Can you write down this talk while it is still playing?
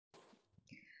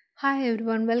Hi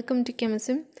everyone, welcome to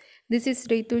Chemasim. This is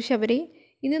Reethu Sabari.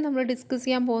 ഇന്ന് നമ്മൾ discuss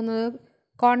ചെയ്യാൻ പോകുന്നത്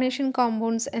കോർഡിനേഷൻ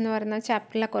കോമ്പൗണ്ട്സ് എന്ന് പറയുന്ന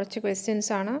ചാപ്റ്ററിലെ കുറച്ച് ക്വസ്റ്റ്യൻസ്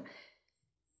ആണ്.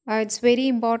 ഇറ്റ്സ് വെരി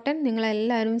ഇമ്പോർട്ടൻറ്റ്,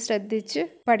 നിങ്ങളെല്ലാവരും ശ്രദ്ധിച്ച്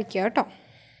പഠിക്കുക കേട്ടോ.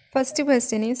 First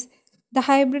question is the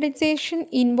hybridisation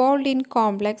involve in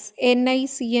complex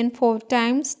NiCN4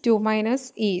 times 2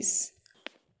 is.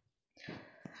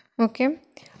 Okay,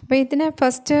 അപ്പോൾ ഇതിന്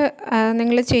ഫസ്റ്റ്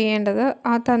നിങ്ങൾ ചെയ്യേണ്ടത്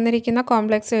ആ തന്നിരിക്കുന്ന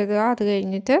കോംപ്ലക്സ് എഴുതുക. അത്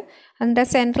കഴിഞ്ഞിട്ട് അതിൻ്റെ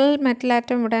സെൻട്രൽ മെറ്റൽ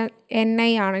ആറ്റം ഇവിടെ Ni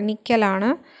ആണ്, നിക്കലാണ്.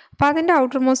 അപ്പോൾ അതിൻ്റെ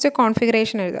ഔട്ടർ മോസ്റ്റ്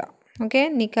കോൺഫിഗറേഷൻ എഴുതുക. ഓക്കെ,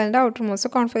 നിക്കലിൻ്റെ ഔട്ടർ മോസ്റ്റ്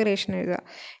കോൺഫിഗറേഷൻ എഴുതുക.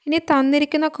 ഇനി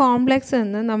തന്നിരിക്കുന്ന കോംപ്ലക്സ്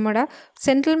നിന്ന് നമ്മുടെ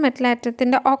സെൻട്രൽ മെറ്റൽ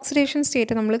ആറ്റത്തിൻ്റെ ഓക്സിഡേഷൻ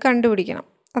സ്റ്റേറ്റ് നമ്മൾ കണ്ടുപിടിക്കണം.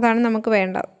 അതാണ് നമുക്ക്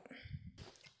വേണ്ടത്.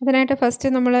 അതിനായിട്ട് ഫസ്റ്റ്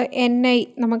നമ്മൾ Ni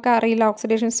നമുക്ക് അറിയില്ല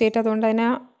ഓക്സിഡേഷൻ സ്റ്റേറ്റ്, അതുകൊണ്ട് അതിനെ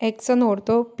എക്സ് എന്ന്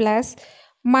കൊടുത്തു. പ്ലസ്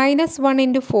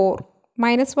 -1 × 4.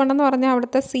 -1 എന്ന് പറഞ്ഞാൽ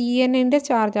അവിടുത്തെ CNൻ്റെ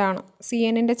ചാർജാണ്.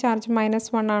 CNൻ്റെ ചാർജ്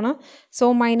 -1 ആണ്. So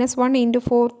 -1 ×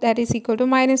 4 that is equal to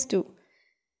 -2.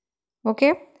 Okay,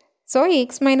 so x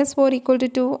 - 4 =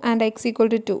 2 and x =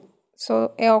 2. So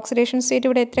oxidation state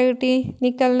ഇവിടെ എത്ര കിട്ടി?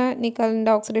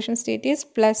 നിക്കലിൻ്റെ ഓക്സിഡേഷൻ സ്റ്റേറ്റ് ഈസ്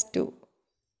 +2.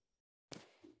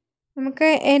 നമുക്ക്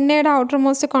Nയുടെ ഔട്ടർ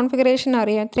മോസ്റ്റ് കോൺഫിഗറേഷൻ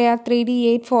അറിയാം.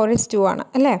 3D8 4s2 ആണ്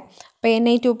അല്ലേ? അപ്പോൾ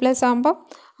Na2+ ആകുമ്പോൾ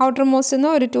ഔട്ടർ മോസ്റ്റ് നിന്ന്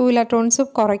ഒരു 2 ഇലക്ട്രോൺസ്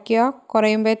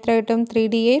കുറയുമ്പോൾ എത്ര കിട്ടും?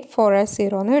 3D8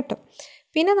 4s0 എന്ന് കിട്ടും.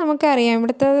 പിന്നെ നമുക്കറിയാം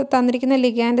ഇവിടുത്തെ തന്നിരിക്കുന്ന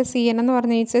ലിഗാൻഡ് CN എന്ന്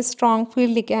പറഞ്ഞാൽ it's A strong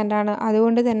field ligand ആണ്.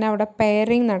 അതുകൊണ്ട് തന്നെ അവിടെ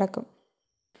പെയറിങ് നടക്കും.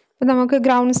 അപ്പോൾ നമുക്ക്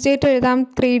ഗ്രൗണ്ട് സ്റ്റേറ്റ് എഴുതാം.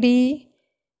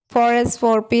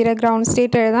 3D4s4pയുടെ ഗ്രൗണ്ട്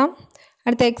സ്റ്റേറ്റ് എഴുതാം.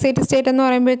 അടുത്ത എക്സൈറ്റഡ് സ്റ്റേറ്റ് എന്ന്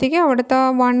പറയുമ്പോഴത്തേക്ക് അവിടുത്തെ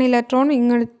 1 ഇലക്ട്രോൺ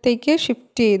ഇങ്ങോട്ടേക്ക്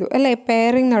ഷിഫ്റ്റ് ചെയ്തു അല്ലേ?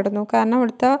 പെയറിങ് നടന്നു. കാരണം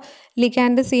അവിടുത്തെ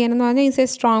ലിഗാൻഡ് CN എന്ന് പറഞ്ഞാൽ ഇറ്റ്സ് എ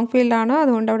സ്ട്രോങ് ഫീൽഡാണ്.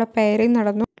 അതുകൊണ്ട് അവിടെ പെയറിങ്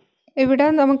നടന്നു. ഇവിടെ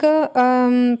നമുക്ക്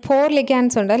 4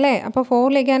 ലിഗാൻഡ്സ് ഉണ്ട് അല്ലേ? അപ്പോൾ 4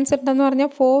 ലിഗാൻഡ്സ് ഉണ്ടെന്ന് പറഞ്ഞാൽ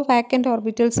 4 വാക്കൻ്റ്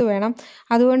ഓർബിറ്റൽസ് വേണം.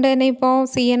 അതുകൊണ്ട് തന്നെ ഇപ്പോൾ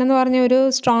CN എന്ന് പറഞ്ഞ ഒരു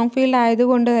സ്ട്രോങ് ഫീൽഡ്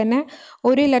ആയതുകൊണ്ട് തന്നെ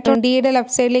ഒരു ഇലക്ട്രോൺ ഡിയുടെ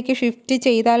ലെഫ്റ്റ് സൈഡിലേക്ക് ഷിഫ്റ്റ്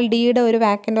ചെയ്താൽ ഡിയുടെ ഒരു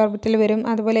വാക്കൻ്റ് ഓർബിറ്റൽ വരും.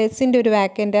 അതുപോലെ എസിൻ്റെ ഒരു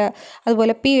വാക്കൻ്റ്,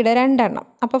 അതുപോലെ പിയുടെ 2 എണ്ണം.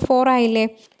 അപ്പോൾ 4 ആയില്ലേ?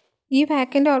 ഈ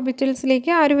വാക്കൻ്റ്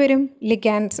ഓർബിറ്റൽസിലേക്ക് ആര് വരും?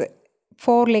 ലിഗാൻഡ്സ്.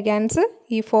 4 ലിഗാൻഡ്സ്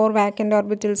ഈ 4 വാക്കൻ്റ്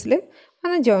ഓർബിറ്റൽസിൽ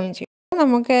വന്ന് ജോയിൻ ചെയ്യും.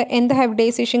 നമുക്ക് എന്ത്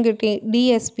ഹൈബ്രിഡൈസേഷൻ കിട്ടി?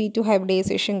 DsP2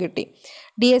 ഹൈബ്രിഡൈസേഷൻ കിട്ടി.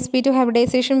 DsP2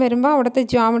 ഹൈബ്രിഡൈസേഷൻ വരുമ്പോൾ അവിടുത്തെ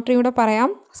ജിയോമെട്രി കൂടെ പറയാം.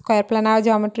 Square planar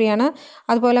ജിയോമെട്രിയാണ്.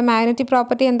 അതുപോലെ മാഗ്നറ്റിക്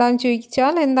പ്രോപ്പർട്ടി എന്താണെന്ന്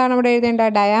ചോദിച്ചാൽ എന്താണ് ഇവിടെ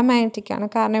എഴുതേണ്ടത്? ഡയാമാഗ്നറ്റിക് ആണ്.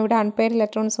 കാരണം ഇവിടെ അൺപെയർഡ്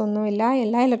ഇലക്ട്രോൺസ് ഒന്നുമില്ല,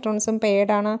 എല്ലാ ഇലക്ട്രോൺസും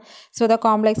പെയർഡ് ആണ്. So the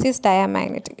complex is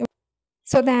diamagnetic.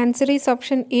 So the answer is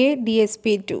option A,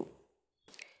 DsP2.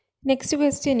 Next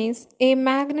question is, a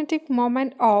magnetic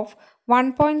moment of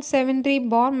 1.73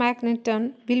 Bohr magneton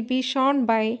will be shown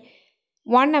by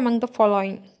one among the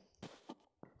following.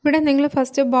 ഇവിടെ നിങ്ങൾ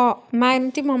first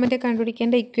magnetic moment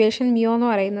കണ്ടുപിടിക്കേണ്ട equation μ എന്ന്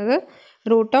പറയുന്നത്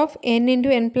 √n ×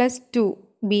 n+2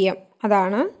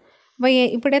 അതാണ്. അപ്പോൾ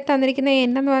ഇവിടെ തന്നിരിക്കുന്ന n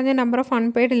എന്ന് പറഞ്ഞാൽ നമ്പർ ഓഫ്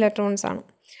അൺപെയ്ഡ് ഇലക്ട്രോൺസ് ആണ്.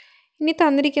 ഇനി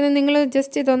തന്നിരിക്കുന്നത് നിങ്ങൾ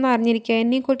ജസ്റ്റ് ഇതൊന്ന് അറിഞ്ഞിരിക്കുക.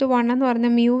 n = 1 എന്ന്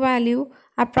പറഞ്ഞാൽ മ്യൂ വാല്യൂ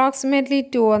അപ്രോക്സിമേറ്റ്ലി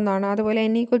 2 എന്നാണ്. അതുപോലെ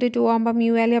n = 2 ആകുമ്പോൾ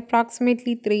മ്യൂ വാല്യൂ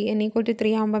അപ്രോക്സിമേറ്റ്ലി 3, n =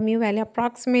 3 ആകുമ്പോൾ മ്യൂ വാല്യൂ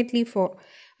അപ്രോക്സിമേറ്റ്ലി 4.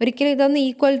 ഒരിക്കലും ഇതൊന്നും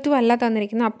ഈക്വൽ ടു അല്ല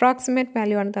തന്നിരിക്കുന്നത്, അപ്രോക്സിമേറ്റ്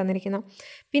വാല്യൂ ആണ് തന്നിരിക്കുന്നത്.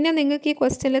 പിന്നെ നിങ്ങൾക്ക് ഈ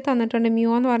ക്വസ്റ്റ്യനിൽ തന്നിട്ടുണ്ട് മ്യൂ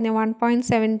എന്ന് പറഞ്ഞാൽ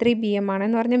 1.73 BM ആണ്.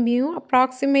 എന്ന് പറഞ്ഞാൽ മ്യൂ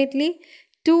അപ്രോക്സിമേറ്റ്ലി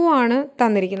 2 ആണ്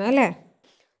തന്നിരിക്കുന്നത് അല്ലേ?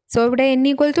 സോ ഇവിടെ n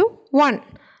 = 1.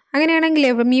 അങ്ങനെയാണെങ്കിൽ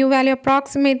മ്യൂ വാല്യൂ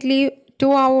അപ്രോക്സിമേറ്റ്ലി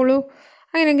 2 ആവുള്ളൂ.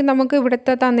 അങ്ങനെയെങ്കിൽ നമുക്ക്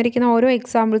ഇവിടുത്തെ തന്നിരിക്കുന്ന ഓരോ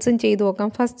എക്സാമ്പിൾസും ചെയ്തു നോക്കാം.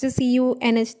 ഫസ്റ്റ്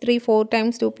CuNH3 4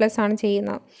 times 2+ ആണ്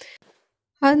ചെയ്യുന്നത്.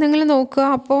 അത് നിങ്ങൾ നോക്കുക.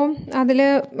 അപ്പോൾ അതിൽ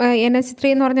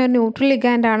NH3 എന്ന് പറഞ്ഞ ഒരു ന്യൂട്രൽ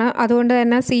ലിഗാൻഡാണ്. അതുകൊണ്ട്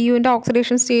തന്നെ Cuൻ്റെ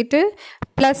ഓക്സിഡേഷൻ സ്റ്റേറ്റ്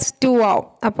 +2 ആവും.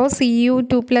 അപ്പോൾ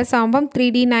Cu2+ ആകുമ്പം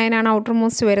 3D9 ആണ് ഔട്ടർ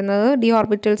മോസ്റ്റ് വരുന്നത്. ഡി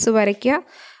ഓർബിറ്റൽസ് വരയ്ക്കുക.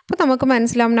 അപ്പോൾ നമുക്ക്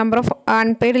മനസ്സിലാവും നമ്പർ ഓഫ്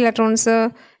അൺപെയ്ഡ് ഇലക്ട്രോൺസ്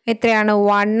എത്രയാണ്?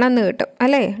 1 എന്ന് കിട്ടും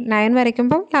അല്ലേ? 9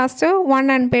 വരയ്ക്കുമ്പോൾ ലാസ്റ്റ് 1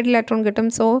 അൺപെയ്ഡ് ഇലക്ട്രോൺ കിട്ടും.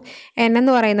 സോ n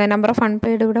എന്ന് പറയുന്നത് നമ്പർ ഓഫ്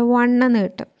അൺപെയ്ഡ് ഇവിടെ 1 എന്ന്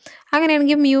കിട്ടും.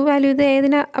 അങ്ങനെയാണെങ്കിൽ മ്യൂ വാല്യൂ ഇത്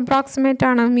ഏതിന് അപ്രോക്സിമേറ്റ്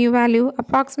ആണ്? മ്യൂ വാല്യൂ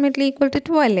അപ്രോക്സിമേറ്റ്ലി =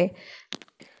 2 അല്ലേ?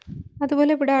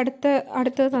 അതുപോലെ ഇവിടെ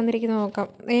അടുത്ത് തന്നിരിക്കുന്നത് നോക്കാം.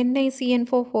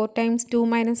 NiCN4 4 times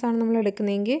 2- ആണ് നമ്മൾ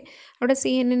എടുക്കുന്നതെങ്കിൽ അവിടെ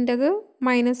CNൻ്റെത്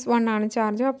 -1 ആണ്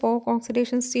ചാർജ്. അപ്പോൾ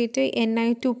ഓക്സിഡേഷൻ സ്റ്റേറ്റ്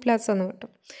Ni2+ എന്ന്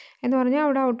കിട്ടും. എന്ന് പറഞ്ഞാൽ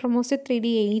അവിടെ ഔട്ടർ മോസ്റ്റ്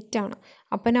 3D8 ആണ്.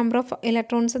 അപ്പോൾ നമ്പർ ഓഫ്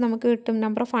ഇലക്ട്രോൺസ് നമുക്ക് കിട്ടും.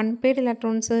 നമ്പർ ഓഫ് അൺപെയ്ഡ്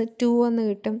ഇലക്ട്രോൺസ് 2 എന്ന്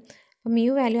കിട്ടും. അപ്പോൾ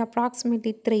മ്യൂ വാല്യൂ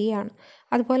അപ്രോക്സിമേറ്റ്ലി 3 ആണ്.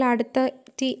 അതുപോലെ അടുത്ത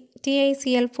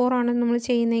TiCl4 ആണ് നമ്മൾ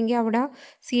ചെയ്യുന്നതെങ്കിൽ അവിടെ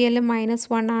Cl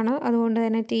 -1 ആണ്. അതുകൊണ്ട്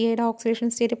തന്നെ Tiയുടെ ഓക്സിഡേഷൻ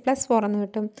സ്റ്റേറ്റ് +4 എന്ന്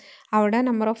കിട്ടും. അവിടെ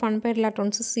നമ്പർ ഓഫ് അൺപെയ്ഡ്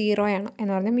ഇലക്ട്രോൺസ് 0 ആണ്.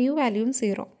 എന്ന് പറഞ്ഞാൽ മ്യൂ വാല്യൂവും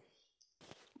 0.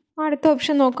 അടുത്ത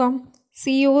ഓപ്ഷൻ നോക്കാം.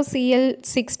 CuCl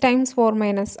 6 times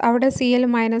 4-. അവിടെ Cl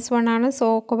 -1 ആണ്. സോ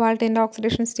കൊബാൾട്ടിൻ്റെ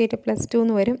ഓക്സിഡേഷൻ സ്റ്റേറ്റ് +2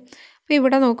 എന്ന് വരും. അപ്പോൾ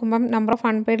ഇവിടെ നോക്കുമ്പം നമ്പർ ഓഫ്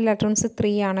അൺപെയ്ഡ് ഇലക്ട്രോൺസ്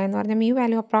 3 ആണ്. എന്ന് പറഞ്ഞാൽ മ്യൂ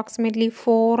വാല്യൂ അപ്രോക്സിമേറ്റ്ലി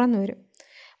 4 എന്ന് വരും.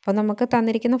 അപ്പോൾ നമുക്ക്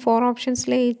തന്നിരിക്കുന്ന 4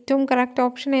 ഓപ്ഷൻസിലെ ഏറ്റവും കറക്റ്റ്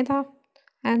ഓപ്ഷൻ ഏതാ?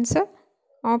 Answer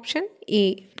option A.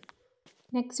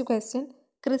 Next question.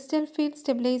 Crystal field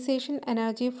stabilization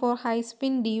energy for high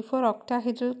spin D4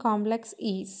 octahedral complex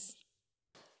is.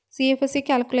 CFSE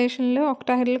കാൽക്കുലേഷനിൽ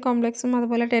octahedral കോംപ്ലക്സും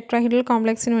അതുപോലെ ടെട്രാഹെഡ്രൽ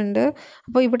കോംപ്ലക്സിനും ഉണ്ട്.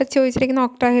 അപ്പോൾ ഇവിടെ ചോദിച്ചിരിക്കുന്ന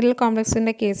ഒക്ടാഹെഡ്രൽ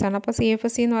കോംപ്ലക്സിൻ്റെ കേസാണ്. അപ്പോൾ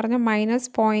CFSE എന്ന് പറഞ്ഞാൽ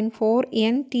 -0.4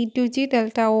 N T2G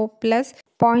delta O plus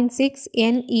 0.6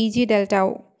 NEG delta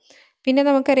O. പിന്നെ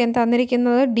നമുക്കറിയാം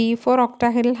തന്നിരിക്കുന്നത് D4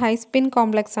 octahedral high spin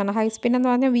complex ആണ്. ഹൈ സ്പിൻ എന്ന്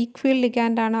പറഞ്ഞാൽ വീക്ക് ഫീൽഡ്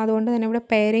ലിഗാൻഡ് ആണ്. അതുകൊണ്ട് തന്നെ ഇവിടെ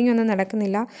പെയറിംഗ് ഒന്നും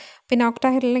നടക്കുന്നില്ല. പിന്നെ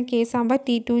ഒക്ടാഹെഡ്രലിൻ്റെ കേസ് ആകുമ്പോൾ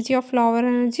T2G of lower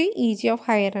energy EG of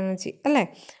higher energy അല്ലേ.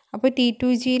 അപ്പോൾ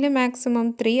T2Gയിൽ മാക്സിമം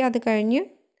 3, അത് കഴിഞ്ഞ്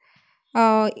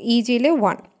EGയിൽ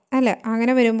 1 അല്ലേ.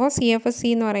 അങ്ങനെ വരുമ്പോൾ CFSE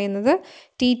എന്ന് പറയുന്നത്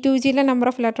T2Gയിലെ നമ്പർ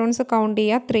ഓഫ് ഇലക്ട്രോൺസ് കൗണ്ട്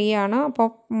ചെയ്യുക 3 ആണ്. അപ്പോൾ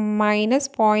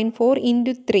 -0.4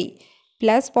 × 3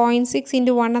 പ്ലസ് 0.6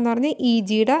 × 1 എന്ന് പറഞ്ഞാൽ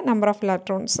EGയുടെ number of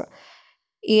electrons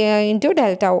into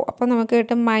delta O. അപ്പോൾ നമുക്ക്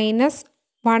കിട്ടും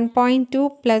 -1.2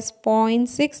 പ്ലസ്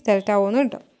 0.6 ഡെൽറ്റ ഒ എന്ന്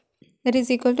കിട്ടും. That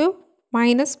is equal to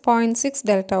 -0.6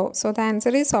 delta O. So the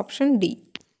answer is option D.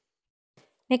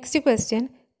 Next question.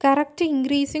 Correct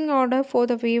increasing order for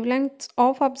the wavelengths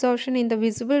of absorption in the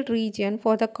visible region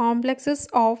for the complexes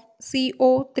of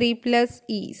CO3+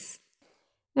 is.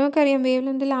 നമുക്കറിയാം wave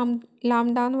length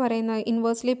lambda എന്ന് പറയുന്നത്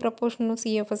inversely proportional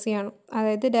CFSE ആണ്.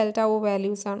 അതായത് delta O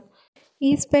values ആണ്. ഈ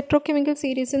സ്പെക്ട്രോകെമിക്കൽ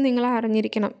series നിങ്ങൾ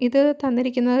അറിഞ്ഞിരിക്കണം. ഇത്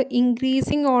തന്നിരിക്കുന്നത്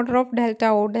ഇൻക്രീസിങ് ഓർഡർ ഓഫ്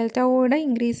ഡെൽറ്റ ഒയുടെ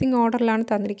ഇൻക്രീസിങ് ഓർഡറിലാണ്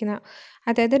തന്നിരിക്കുന്നത്.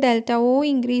 അതായത് ഡെൽറ്റ ഒ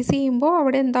ഇൻക്രീസ് ചെയ്യുമ്പോൾ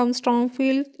അവിടെ എന്താവും, strong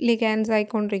field ligands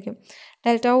ആയിക്കൊണ്ടിരിക്കും.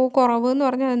 Delta O കുറവ് എന്ന്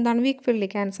പറഞ്ഞാൽ എന്താണ്, വീക്ക് ഫീൽഡ്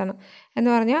ലിഗാൻസ് ആണ്. എന്ന്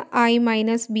പറഞ്ഞാൽ I-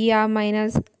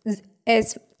 Br-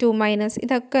 S2-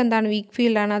 ഇതൊക്കെ എന്താണ്, വീക്ക്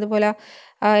ഫീൽഡാണ്. അതുപോലെ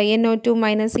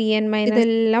NO2- En-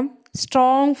 ഇതെല്ലാം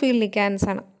സ്ട്രോങ് ഫീൽഡ് ലിഗാൻസ്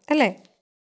ആണ് അല്ലേ.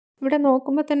 ഇവിടെ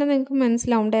നോക്കുമ്പോൾ തന്നെ നിങ്ങൾക്ക്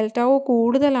മനസ്സിലാവും ഡെൽറ്റ ഒ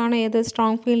കൂടുതലാണ് ഏത്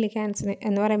സ്ട്രോങ് ഫീൽഡ് ലിഗാൻസിന്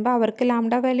എന്ന് പറയുമ്പോൾ അവർക്ക്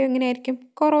ലാംഡ വാല്യൂ എങ്ങനെയായിരിക്കും,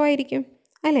 കുറവായിരിക്കും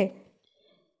അല്ലേ.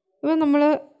 ഇപ്പോൾ നമ്മൾ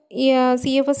ഈ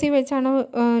CFSE വെച്ചാണ്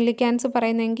ലിഗാൻസ്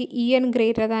പറയുന്നതെങ്കിൽ En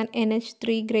greater than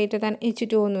NH3 greater than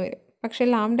H2 എന്ന് വരും. പക്ഷേ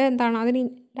ലാംഡ എന്താണ്, അതിന്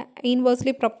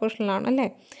ഇൻവേഴ്സ്ലി പ്രൊപ്പോർഷണൽ ആണ് അല്ലേ.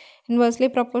 ഇൻവേഴ്സ്ലി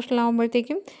പ്രൊപ്പോർഷണൽ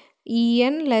ആകുമ്പോഴത്തേക്കും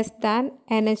En less than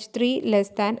NH3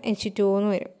 less than H2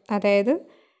 എന്ന് വരും. അതായത്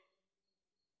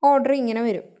ഓർഡർ ഇങ്ങനെ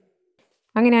വരും.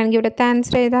 അങ്ങനെയാണെങ്കിൽ ഇവിടുത്തെ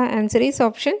ആൻസർ ഏതാ? Answer is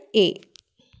option A.